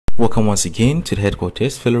Welcome once again to the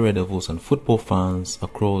headquarters, fellow Red Devils and football fans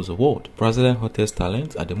across the world. Brazilian hottest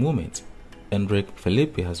talent at the moment, Erik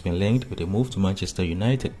Felipe, has been linked with a move to Manchester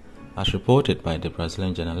United, as reported by the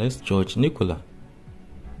Brazilian journalist Jorge Nicola.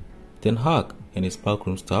 Ten Hag and his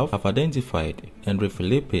backroom staff have identified Erik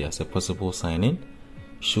Felipe as a possible signing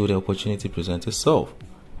should the opportunity present itself.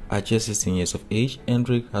 At just 16 years of age,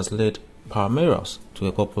 Erik has led Palmeiras to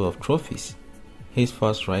a couple of trophies. His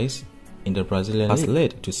fast rise in the Brazilian league has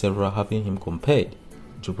led to several having him compared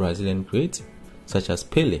to Brazilian greats such as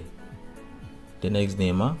Pele, the next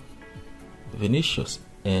Neymar, Vinicius,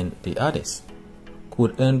 and the others.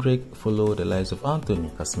 Could Erik follow the likes of Antony,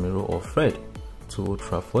 Casemiro, or Fred to Old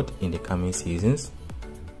Trafford in the coming seasons?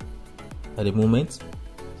 At the moment,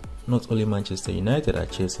 not only Manchester United are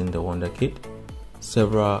chasing the wonder kid,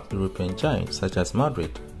 several European giants such as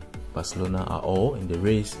Madrid, Barcelona are all in the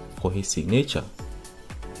race for his signature.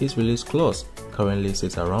 His release clause currently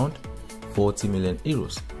sits around 40 million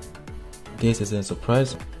euros. This isn't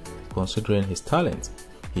surprising considering his talent.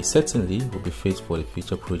 He certainly will be fit for the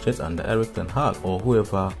future projects under Erik Ten Hag or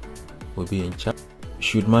whoever will be in charge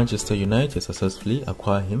should Manchester United successfully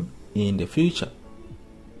acquire him in the future.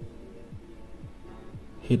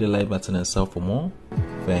 Hit the like button and sub for more.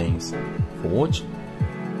 Thanks for watching.